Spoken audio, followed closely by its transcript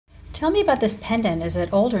Tell me about this pendant. Is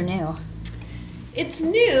it old or new? It's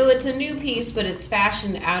new. It's a new piece, but it's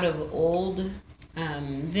fashioned out of old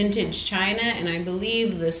vintage china, and I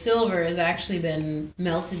believe the silver has actually been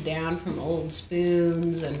melted down from old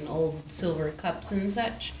spoons and old silver cups and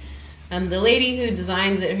such. The lady who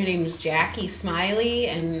designs it, her name is Jackie Smiley,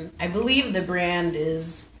 and I believe the brand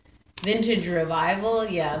is Vintage Revival.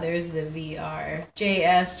 Yeah, there's the VR.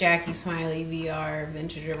 JS, Jackie Smiley VR,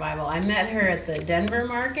 Vintage Revival. I met her at the Denver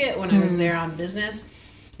market when I was there on business,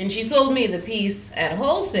 and she sold me the piece at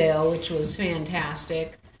wholesale, which was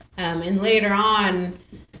fantastic. And later on,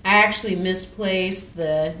 I actually misplaced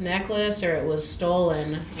the necklace, or it was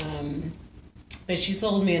stolen. But she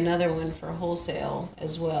sold me another one for wholesale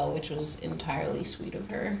as well, which was entirely sweet of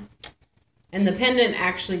her. And the pendant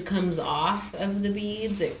actually comes off of the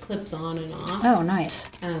beads. It clips on and off. Oh,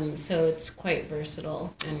 nice. So it's quite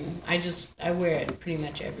versatile. And I wear it pretty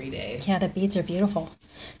much every day. Yeah, the beads are beautiful.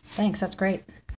 Thanks, that's great.